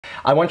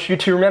I want you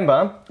to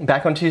remember,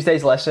 back on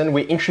Tuesday's lesson,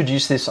 we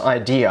introduced this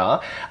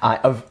idea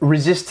of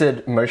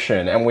resisted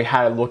motion, and we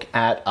had a look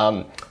at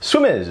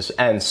swimmers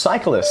and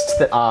cyclists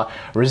that are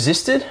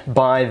resisted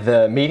by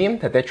the medium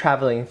that they're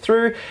traveling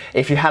through.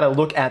 If you had a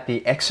look at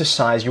the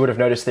exercise, you would have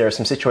noticed there are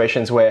some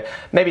situations where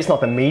maybe it's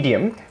not the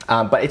medium,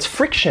 but it's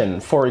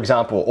friction, for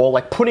example, or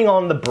like putting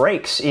on the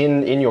brakes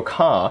in your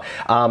car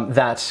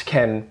that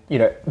can,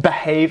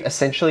 behave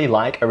essentially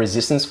like a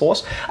resistance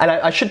force. And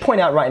I should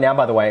point out right now,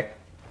 by the way,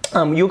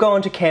 you'll go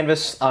onto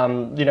Canvas,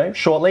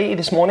 shortly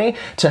this morning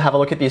to have a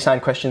look at the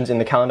assigned questions in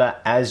the calendar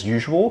as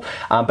usual.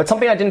 But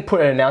something I didn't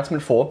put an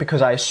announcement for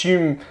because I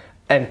assume,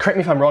 and correct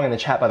me if I'm wrong in the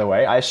chat, by the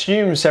way, I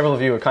assume several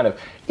of you are kind of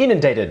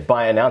inundated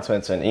by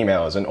announcements and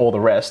emails and all the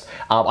rest.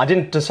 I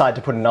didn't decide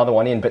to put another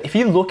one in, but if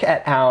you look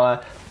at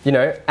our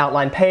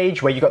outline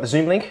page where you got the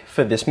Zoom link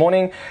for this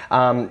morning,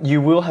 you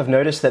will have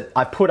noticed that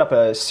I put up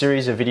a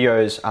series of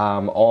videos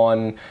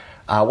on,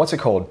 what's it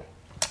called?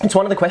 It's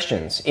one of the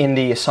questions in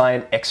the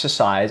assigned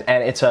exercise,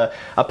 and it's a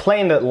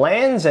plane that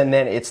lands and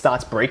then it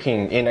starts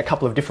braking in a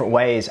couple of different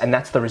ways, and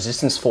that's the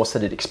resistance force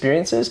that it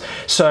experiences.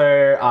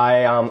 So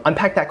I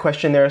unpacked that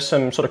question. There are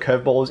some sort of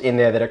curveballs in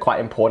there that are quite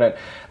important,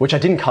 which I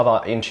didn't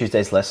cover in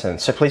Tuesday's lesson.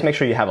 So please make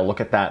sure you have a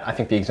look at that. I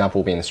think the example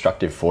will be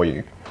instructive for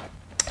you.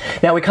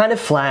 Now, we kind of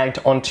flagged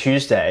on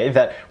Tuesday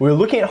that we were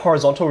looking at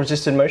horizontal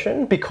resisted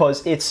motion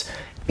because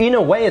in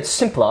a way, it's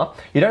simpler.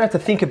 You don't have to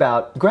think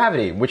about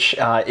gravity, which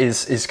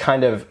is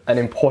kind of an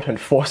important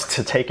force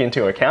to take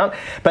into account.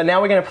 But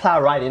now we're going to plow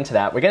right into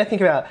that. We're going to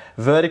think about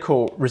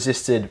vertical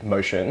resisted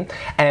motion.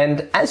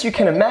 And as you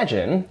can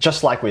imagine,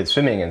 just like with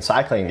swimming and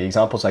cycling, the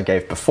examples I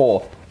gave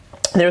before,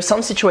 there are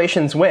some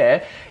situations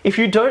where if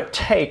you don't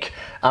take,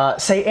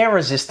 say, air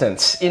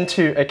resistance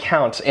into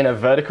account in a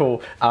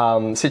vertical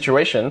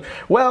situation,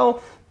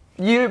 well,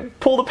 you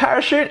pull the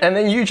parachute and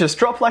then you just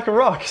drop like a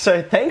rock.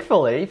 So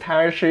thankfully,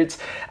 parachutes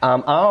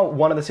are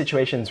one of the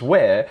situations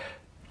where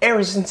air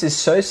resistance is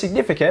so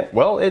significant,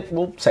 well, it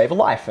will save a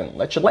life and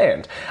let you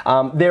land.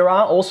 There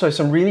are also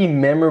some really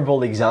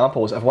memorable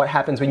examples of what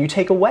happens when you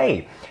take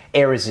away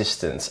air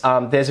resistance.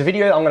 There's a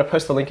video, I'm going to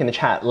post the link in the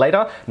chat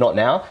later, not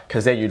now,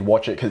 because then you'd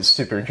watch it because it's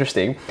super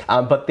interesting.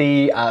 But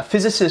the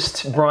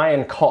physicist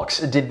Brian Cox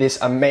did this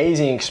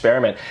amazing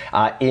experiment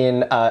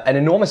in an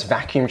enormous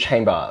vacuum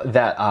chamber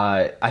that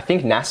I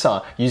think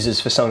NASA uses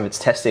for some of its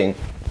testing.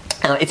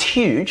 It's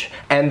huge,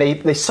 and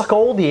they suck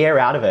all the air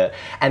out of it,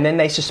 and then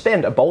they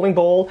suspend a bowling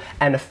ball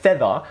and a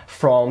feather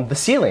from the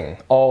ceiling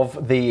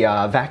of the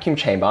vacuum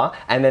chamber,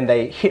 and then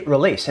they hit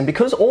release. And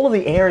because all of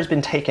the air has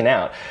been taken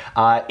out,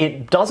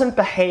 it doesn't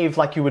behave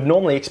like you would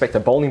normally expect a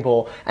bowling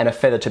ball and a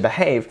feather to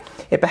behave.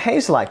 It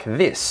behaves like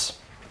this.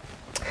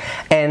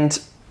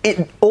 And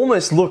it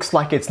almost looks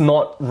like it's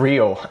not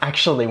real,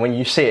 actually, when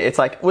you see it. It's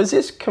like, was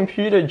this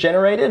computer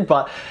generated?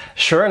 But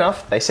sure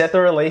enough, they set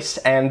the release,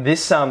 and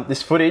this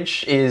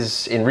footage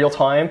is in real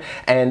time,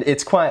 and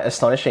it's quite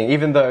astonishing,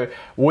 even though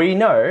we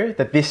know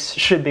that this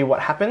should be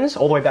what happens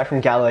all the way back from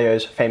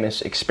Galileo's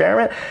famous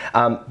experiment,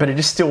 but it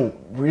is still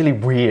really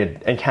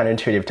weird and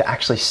counterintuitive to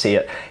actually see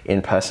it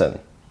in person.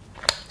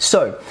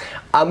 So,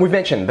 we've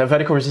mentioned that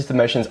vertical resisted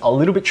motion is a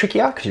little bit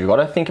trickier because you've got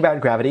to think about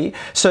gravity.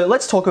 So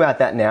let's talk about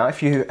that now.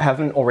 If you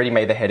haven't already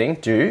made the heading,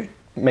 do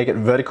make it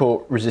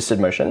vertical resisted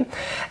motion.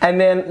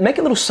 And then make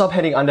a little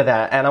subheading under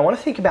that. And I want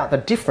to think about the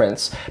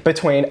difference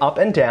between up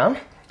and down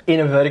in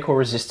a vertical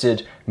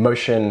resisted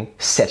motion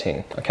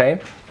setting,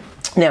 okay?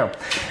 Now,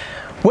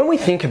 when we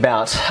think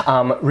about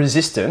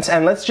resistance,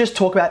 and let's just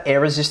talk about air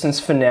resistance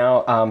for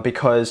now,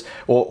 because,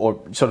 or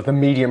sort of the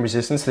medium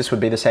resistance, this would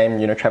be the same,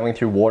 traveling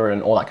through water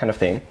and all that kind of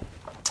thing.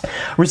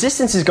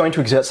 Resistance is going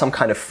to exert some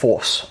kind of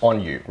force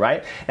on you,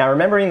 right? Now,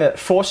 remembering that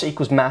force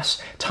equals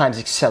mass times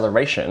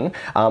acceleration,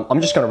 I'm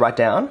just going to write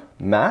down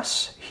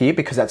mass here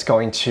because that's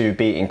going to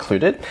be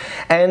included.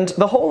 And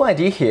the whole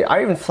idea here,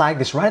 I even flagged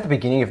this right at the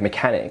beginning of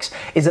mechanics,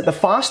 is that the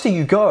faster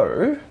you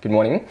go, good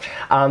morning,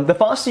 the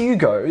faster you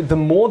go, the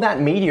more that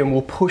medium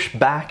will push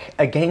back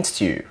against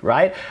you,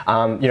 right?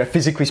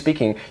 Physically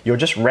speaking, you're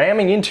just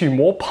ramming into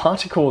more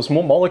particles,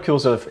 more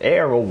molecules of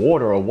air or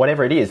water or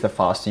whatever it is, the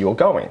faster you're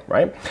going,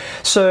 right?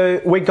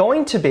 So we're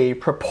going to be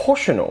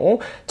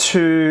proportional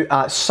to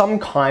some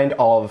kind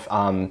of,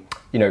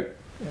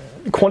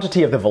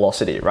 quantity of the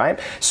velocity, right?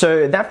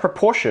 So that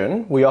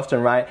proportion we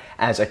often write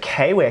as a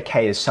k, where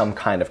k is some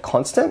kind of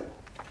constant.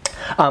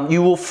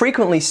 You will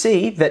frequently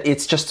see that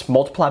it's just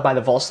multiplied by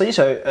the velocity.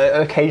 So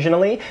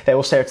occasionally they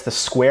will say it's the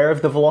square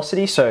of the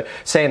velocity. So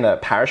say in the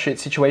parachute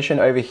situation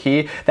over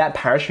here, that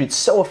parachute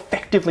so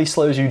effectively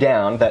slows you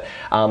down that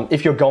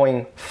if you're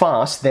going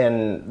fast,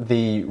 then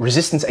the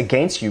resistance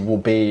against you will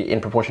be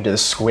in proportion to the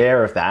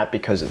square of that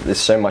because there's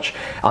so much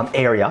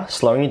area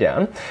slowing you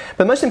down. But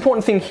the most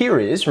important thing here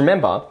is,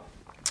 remember,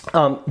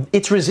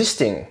 it's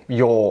resisting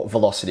your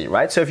velocity,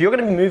 right? So if you're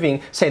going to be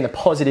moving, say, in the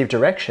positive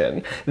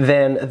direction,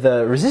 then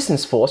the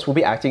resistance force will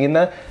be acting in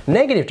the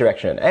negative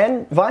direction,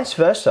 and vice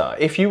versa.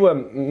 If you were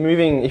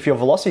moving, if your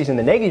velocity is in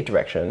the negative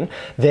direction,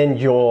 then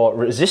your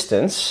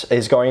resistance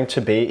is going to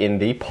be in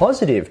the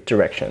positive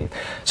direction.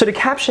 So to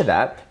capture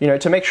that,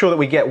 to make sure that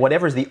we get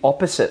whatever is the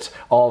opposite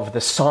of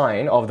the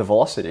sign of the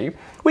velocity,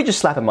 we just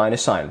slap a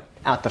minus sign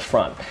out the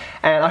front.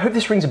 And I hope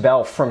this rings a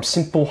bell from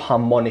simple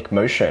harmonic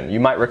motion. You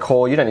might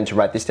recall, you don't need to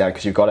write this down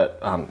because you've got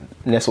it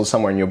nestled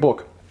somewhere in your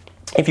book.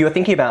 If you were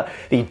thinking about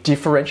the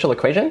differential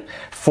equation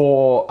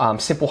for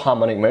simple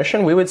harmonic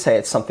motion, we would say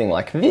it's something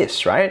like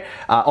this, right?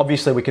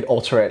 Obviously, we could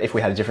alter it if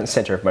we had a different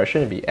center of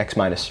motion. It'd be x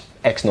minus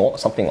x naught,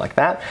 something like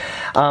that.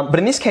 But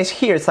in this case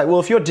here, it's like, well,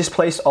 if you're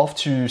displaced off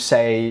to,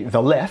 say,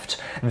 the left,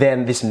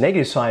 then this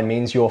negative sign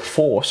means your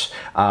force,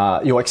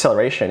 your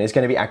acceleration is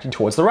going to be acting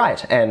towards the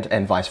right,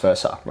 and vice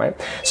versa, right?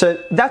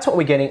 So that's what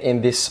we're getting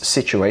in this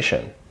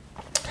situation.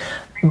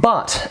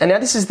 But, and now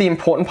this is the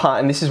important part,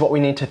 and this is what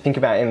we need to think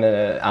about in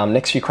the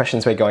next few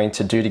questions we're going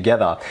to do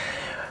together.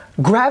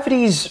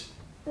 Gravity's,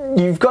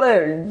 you've got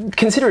to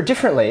consider it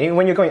differently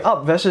when you're going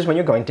up versus when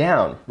you're going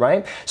down,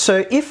 right?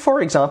 So if,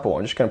 for example,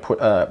 I'm just going to put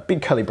a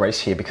big curly brace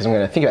here because I'm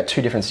going to think about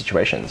two different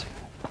situations.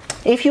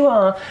 If you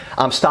are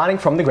starting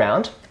from the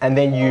ground and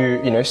then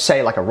you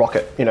say like a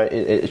rocket,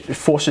 it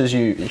forces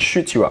you, it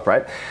shoots you up,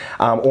 right?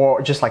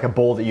 Or just like a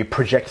ball that you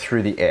project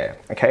through the air,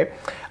 okay?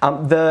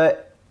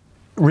 The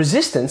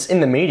resistance in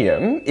the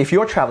medium, if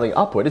you're traveling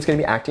upward, it's going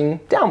to be acting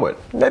downward.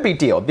 No big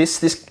deal.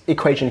 This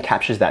equation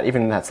captures that,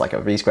 even if that's like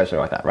a v squared or something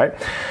like that, right?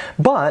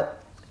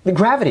 But the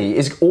gravity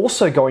is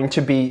also going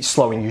to be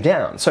slowing you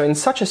down. So in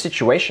such a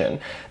situation,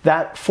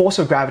 that force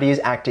of gravity is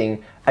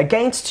acting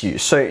against you.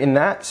 So in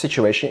that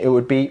situation, it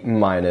would be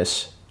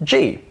minus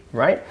g,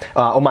 right?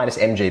 Or minus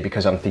mg,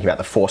 because I'm thinking about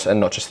the force and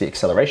not just the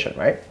acceleration,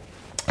 right?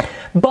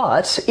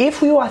 But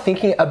if we are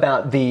thinking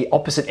about the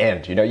opposite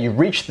end, you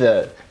reach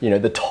the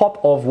top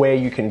of where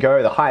you can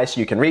go, the highest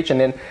you can reach, and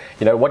then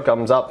what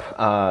comes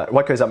up,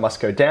 what goes up must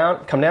come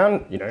down.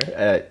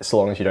 So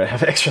long as you don't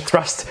have extra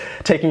thrust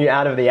taking you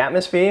out of the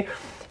atmosphere.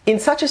 In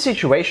such a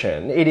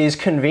situation, it is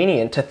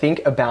convenient to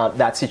think about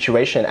that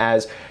situation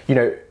as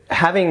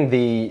having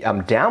the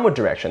downward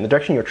direction, the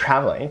direction you're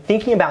traveling,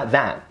 thinking about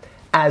that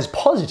as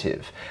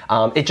positive.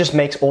 It just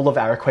makes all of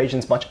our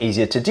equations much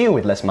easier to deal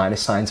with, less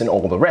minus signs and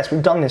all the rest.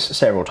 We've done this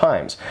several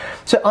times.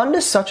 So under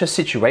such a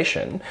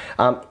situation,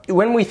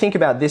 when we think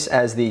about this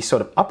as the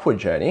sort of upward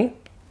journey,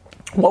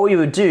 what we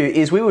would do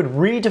is we would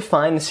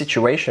redefine the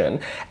situation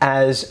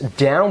as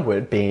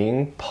downward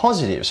being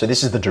positive. So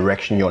this is the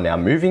direction you're now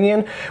moving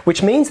in,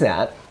 which means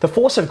that the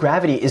force of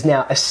gravity is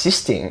now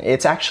assisting.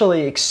 It's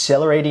actually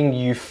accelerating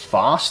you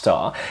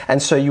faster.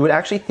 And so you would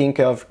actually think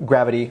of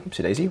gravity,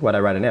 oopsie daisy, why'd I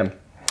write an M?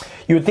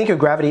 You would think of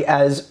gravity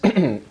as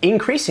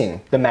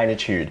increasing the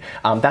magnitude.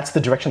 That's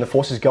the direction the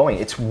force is going.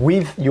 It's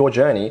with your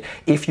journey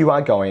if you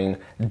are going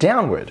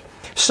downward.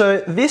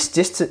 So this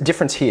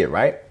difference here,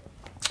 right,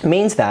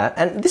 means that,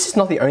 and this is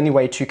not the only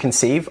way to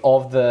conceive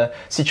of the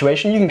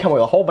situation. You can come up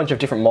with a whole bunch of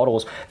different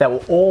models that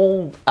will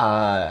all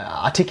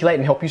articulate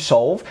and help you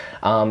solve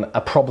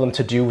a problem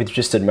to do with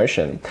resisted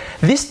motion.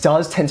 This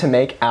does tend to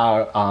make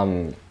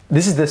our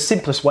this is the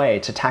simplest way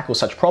to tackle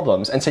such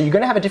problems. And so you're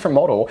going to have a different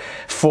model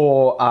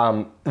for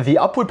the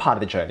upward part of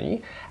the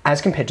journey as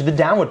compared to the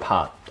downward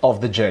part of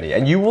the journey.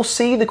 And you will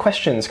see the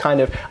questions kind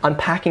of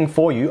unpacking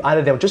for you.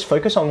 Either they'll just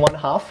focus on one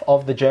half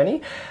of the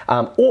journey,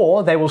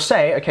 or they will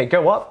say, okay,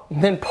 go up,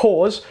 then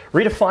pause,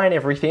 redefine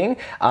everything.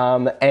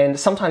 And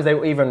sometimes they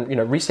will even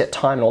reset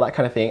time and all that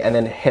kind of thing, and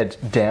then head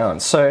down.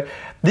 So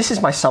this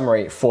is my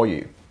summary for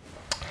you.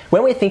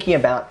 When we're thinking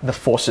about the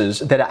forces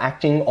that are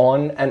acting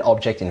on an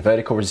object in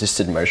vertical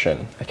resisted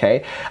motion,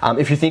 okay?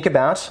 If you think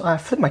about, I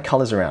flipped my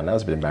colors around, that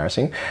was a bit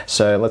embarrassing.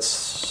 So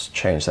let's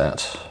change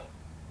that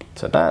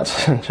to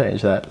that,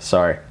 change that,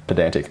 sorry,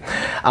 pedantic.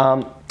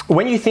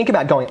 When you think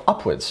about going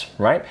upwards,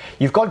 right?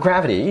 You've got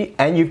gravity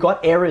and you've got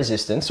air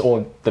resistance,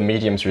 or the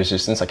medium's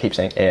resistance, I keep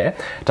saying air.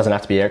 It doesn't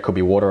have to be air, it could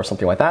be water or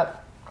something like that.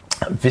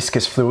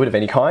 Viscous fluid of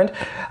any kind.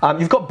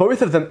 You've got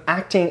both of them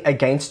acting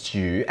against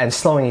you and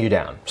slowing you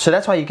down. So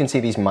that's why you can see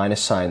these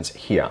minus signs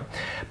here.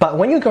 But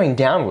when you're going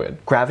downward,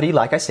 gravity,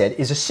 like I said,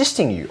 is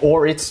assisting you,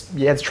 or it's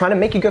trying to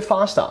make you go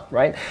faster,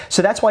 right?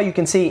 So that's why you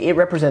can see it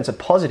represents a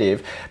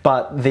positive,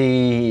 but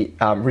the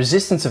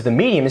resistance of the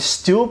medium is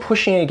still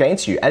pushing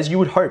against you, as you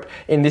would hope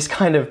in this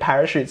kind of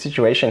parachute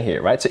situation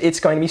here, right? So it's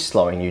going to be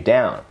slowing you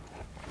down.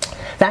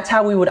 That's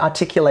how we would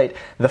articulate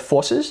the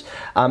forces.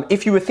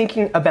 If you were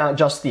thinking about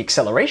just the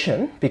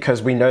acceleration,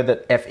 because we know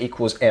that F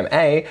equals ma,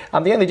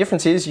 the only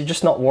difference is you're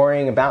just not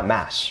worrying about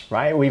mass,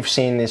 right? We've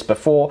seen this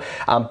before,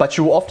 but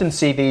you will often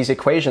see these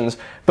equations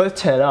both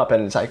turn up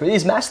and it's like,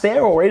 is mass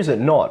there or is it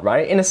not,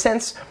 right? In a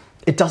sense,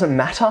 it doesn't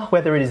matter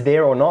whether it is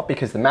there or not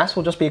because the mass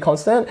will just be a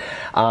constant.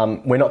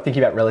 We're not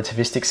thinking about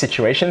relativistic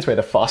situations where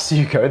the faster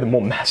you go, the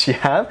more mass you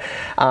have.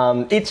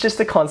 It's just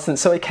a constant,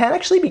 so it can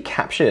actually be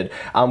captured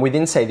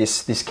within, say,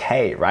 this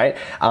K, right?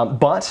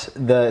 But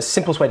the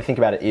simplest way to think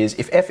about it is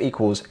if F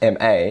equals ma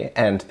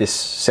and this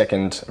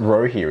second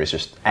row here is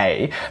just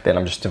A, then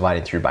I'm just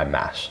dividing through by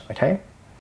mass, okay?